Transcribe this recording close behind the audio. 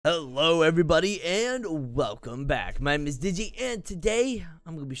Hello everybody and welcome back. My name is Digi and today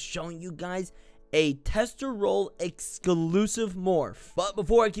I'm going to be showing you guys a tester role exclusive morph. But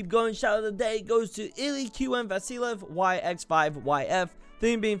before I keep going, shout out of the day goes to IliQM Vasilev YX5YF,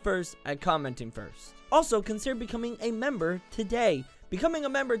 theme being first and commenting first. Also consider becoming a member today. Becoming a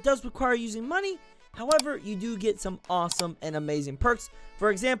member does require using money, however you do get some awesome and amazing perks.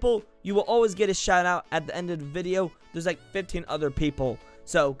 For example, you will always get a shout out at the end of the video. There's like 15 other people.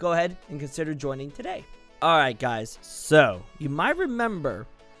 So go ahead and consider joining today. Alright guys, so you might remember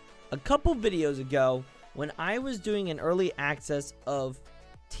a couple videos ago when I was doing an early access of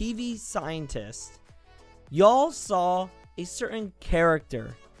TV Scientist, y'all saw a certain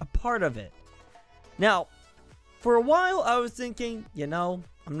character, a part of it. Now, for a while I was thinking, you know,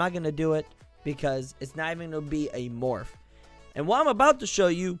 I'm not going to do it because it's not even going to be a morph. And what I'm about to show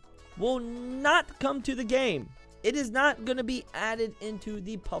you will not come to the game. It is not going to be added into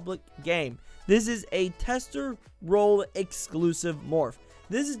the public game. This is a tester role exclusive morph.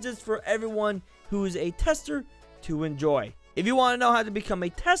 This is just for everyone who is a tester to enjoy. If you want to know how to become a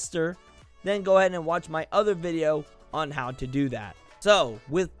tester, then go ahead and watch my other video on how to do that. So,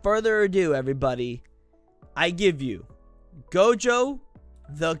 with further ado, everybody, I give you GOJO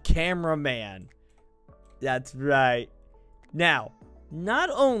the Cameraman. That's right. Now,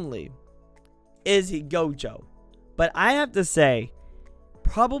 not only is he GOJO, but I have to say,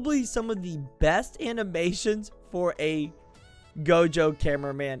 probably some of the best animations for a GOJO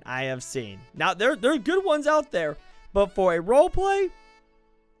cameraman I have seen. Now, there are good ones out there, but for a roleplay,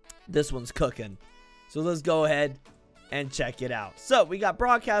 this one's cooking. So let's go ahead and check it out. So we got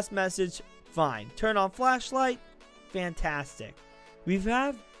broadcast message, fine. Turn on flashlight, fantastic. We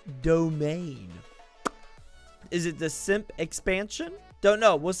have domain. Is it the simp expansion? Don't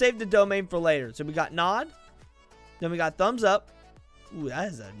know. We'll save the domain for later. So we got nod. Then we got thumbs up. Ooh, that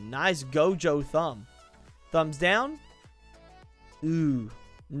is a nice GOJO thumb. Thumbs down. Ooh,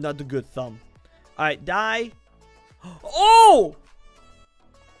 not a good thumb. Alright, die. Oh!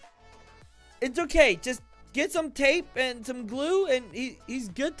 It's okay. Just get some tape and some glue and he's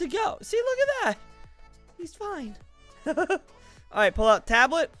good to go. See, look at that. He's fine. Alright, pull out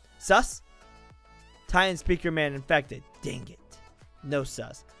tablet. Sus. Tie-in speaker man infected. Dang it. No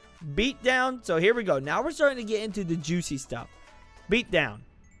sus. Beat down. So here we go. Now we're starting to get into the juicy stuff. Beat down.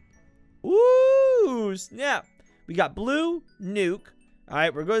 Ooh, snap. We got blue, nuke. All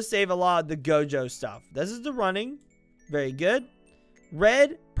right, we're going to save a lot of the GOJO stuff. This is the running. Very good.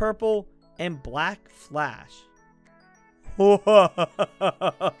 Red, purple, and black flash. Whoa.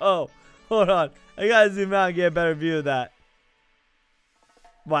 Hold on. I got to zoom out and get a better view of that.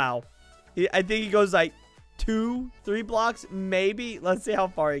 Wow. I think he goes like 2-3 blocks, maybe. Let's see how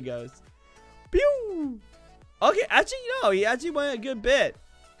far he goes. Pew! Okay, actually, no, he actually went a good bit.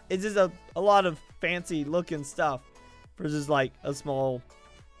 It's just a lot of fancy looking stuff versus like a small.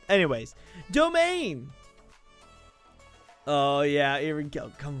 Anyways, domain. Oh yeah, here we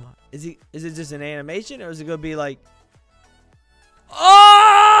go. Come on, is it just an animation or is it gonna be like?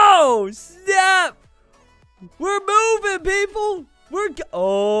 Oh snap! We're moving, people.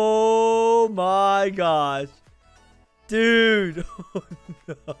 Oh my gosh. Dude. Oh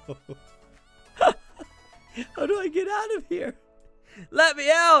no. How do I get out of here? Let me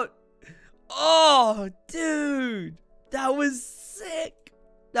out. Oh, dude. That was sick.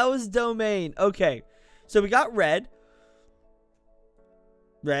 That was domain. Okay. So we got red.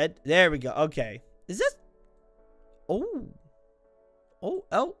 Red. There we go. Okay. Is this? Oh.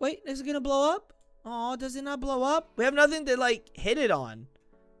 Oh, wait. Is it going to blow up? Oh, does it not blow up? We have nothing to, like, hit it on.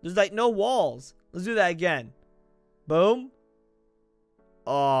 There's, like, no walls. Let's do that again. Boom.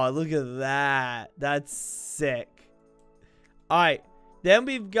 Oh, look at that. That's sick. All right. Then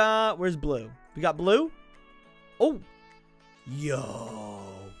we've got... Where's blue? We got blue. Oh. Yo.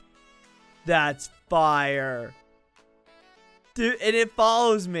 That's fire. Dude, and it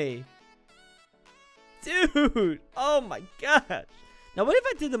follows me. Dude. Oh, my gosh. Now, what if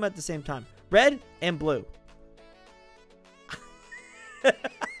I did them at the same time? Red and blue.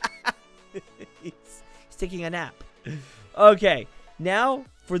 He's taking a nap. Okay, now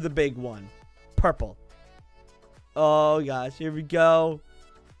for the big one. Purple. Oh, gosh. Here we go.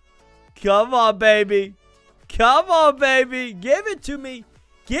 Come on, baby. Come on, baby. Give it to me.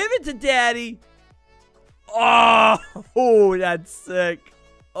 Give it to daddy. Oh, that's sick.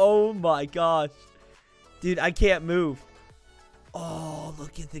 Oh, my gosh. Dude, I can't move. Oh,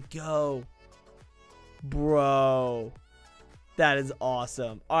 look at the go. Bro, that is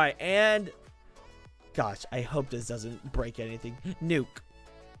awesome. All right, and gosh, I hope this doesn't break anything. Nuke.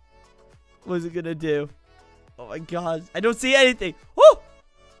 What is it gonna do? Oh my gosh, I don't see anything. Oh,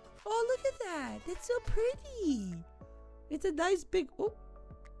 Oh, look at that. That's so pretty. It's a nice big... Oh,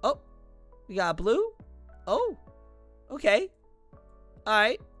 oh, we got blue. Oh, okay. All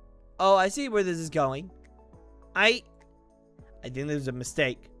right. Oh, I see where this is going. I think there's a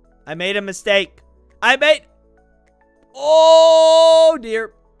mistake. I made a mistake. Oh,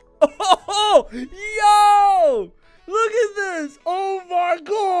 dear. Oh, yo. Look at this. Oh, my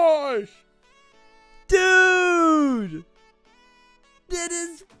gosh. Dude. That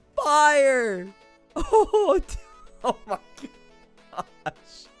is fire. Oh, oh my gosh.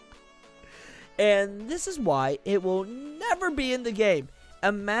 And this is why it will never be in the game.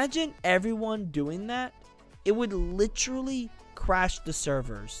 Imagine everyone doing that. It would literally crash the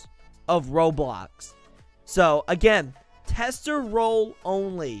servers of Roblox. So again, tester role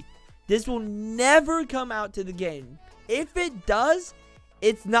only. This will never come out to the game. If it does,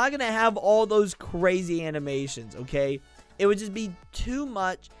 it's not going to have all those crazy animations, okay? It would just be too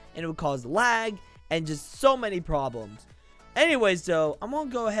much and it would cause lag and just so many problems. Anyways, though, I'm going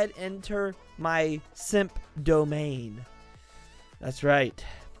to go ahead and enter my simp domain. That's right.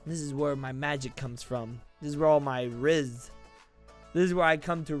 This is where my magic comes from. This is where all my Riz. This is where I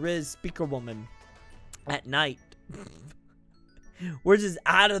come to Riz Speaker Woman at night. We're just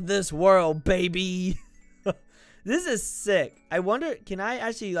out of this world, baby. This is sick. I wonder, can I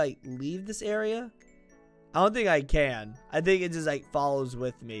actually like leave this area? I don't think I can. I think it just like follows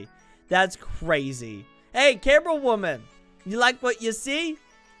with me. That's crazy. Hey, camera woman. You like what you see?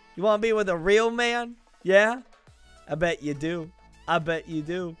 You want to be with a real man? Yeah? I bet you do. I bet you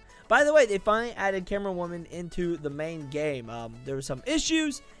do. By the way, they finally added camera woman into the main game. There were some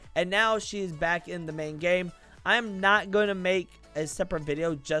issues, and now she's back in the main game. I'm not going to make a separate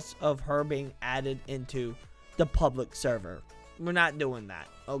video just of her being added into the public server. We're not doing that,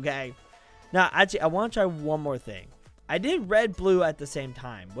 okay? Now, actually, I want to try one more thing. I did red, blue at the same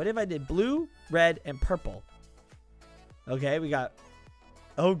time. What if I did blue, red, and purple? Okay, we got...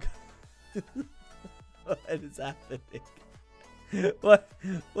 Oh, God. What is happening?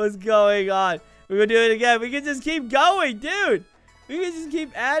 What's going on? We're gonna do it again. We can just keep going, dude. We can just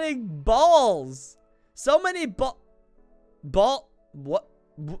keep adding balls. So many what?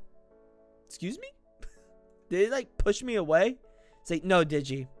 Excuse me? Did it like push me away? It's like, no,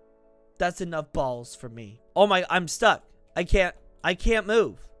 Digi. That's enough balls for me. Oh my, I'm stuck. I can't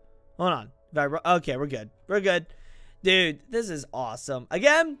move. Hold on. Okay, we're good. We're good. Dude, this is awesome.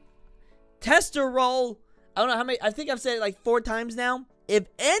 Again, tester role. I don't know how many. I think I've said it like 4 times now. If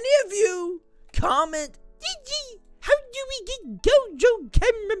any of you comment, Digi, how do we get GOJO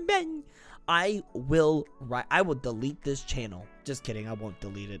Cameraman? I will delete this channel. Just kidding. I won't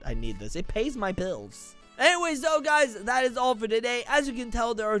delete it. I need this. It pays my bills. Anyways, though, guys, that is all for today. As you can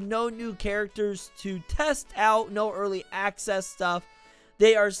tell, there are no new characters to test out. No early access stuff.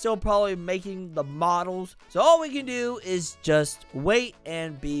 They are still probably making the models. So all we can do is just wait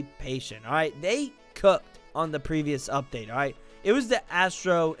and be patient. All right. They cooked on the previous update. All right. It was the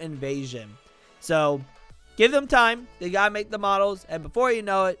Astro invasion. So give them time. They got to make the models. And before you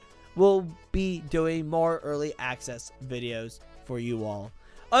know it, we'll be doing more early access videos for you all.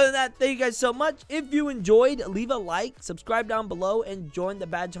 Other than that, thank you guys so much. If you enjoyed, leave a like, subscribe down below, and join the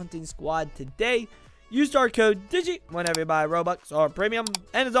badge hunting squad today. Use our code DIGI whenever you buy Robux or Premium.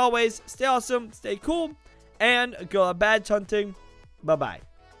 And as always, stay awesome, stay cool, and go badge hunting. Bye-bye.